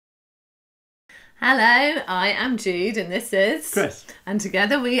Hello, I am Jude and this is Chris. And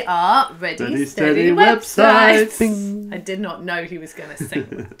together we are Ready, Steady Websites. Bing. I did not know he was going to sing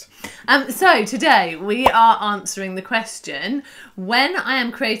that. So today we are answering the question, when I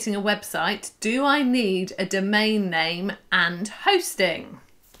am creating a website, do I need a domain name and hosting?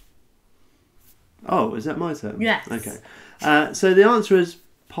 Oh, is that my turn? Yes. Okay. So the answer is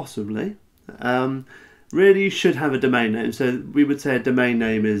possibly. Really, you should have a domain name. So we would say a domain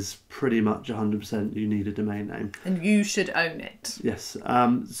name is pretty much 100% you need a domain name. And you should own it. Yes.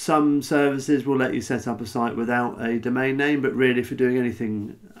 Some services will let you set up a site without a domain name, but really if you're doing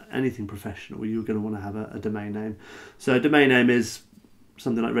anything professional, you're going to want to have a domain name. So a domain name is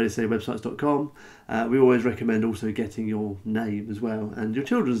something like readysteadywebsites.com. We always recommend also getting your name as well and your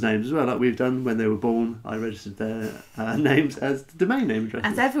children's names as well, like we've done when they were born. I registered their names as the domain name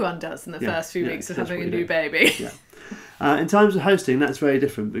addresses. As everyone does in the first few weeks of having a new baby. Yeah. In terms of hosting, that's very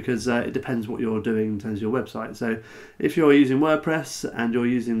different because it depends what you're doing in terms of your website. So if you're using WordPress and you're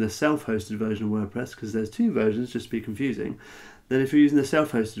using the self-hosted version of WordPress, because there's two versions, just to be confusing, then if you're using the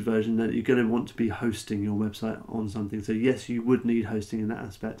self-hosted version, then you're going to want to be hosting your website on something. So yes, you would need hosting in that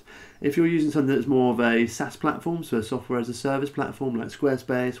aspect. If you're using something that's more of a SaaS platform, so a software as a service platform like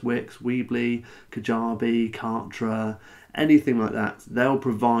Squarespace, Wix, Weebly, Kajabi, Kartra, anything like that, they'll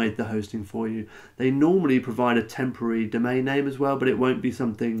provide the hosting for you. They normally provide a temporary domain name as well, but it won't be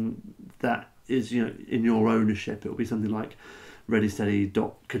something that is, in your ownership. It'll be something like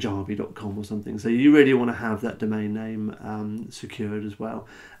readysteady.kajabi.com or something. So you really want to have that domain name secured as well,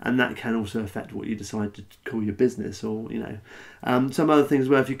 and that can also affect what you decide to call your business. Or some other things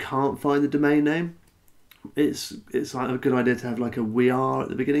where if you can't find the domain name, it's like a good idea to have like a "we are" at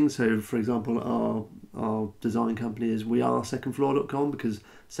the beginning. So for example, our design company is wearesecondfloor.com because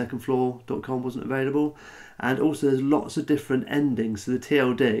secondfloor.com wasn't available. And also there's lots of different endings. So the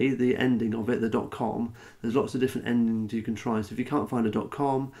TLD, the ending of it, the .com, there's lots of different endings you can try. So if you can't find a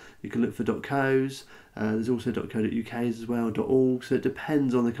 .com, you can look for .cos. There's also .co.uk's as well, .org. So it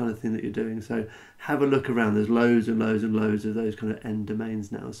depends on the kind of thing that you're doing. So have a look around. There's loads and loads and loads of those kind of end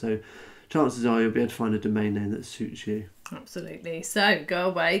domains now. So chances are you'll be able to find a domain name that suits you. Absolutely. So go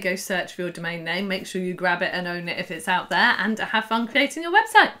away, go search for your domain name, make sure you grab it and own it if it's out there, and have fun creating your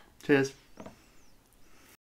website. Cheers.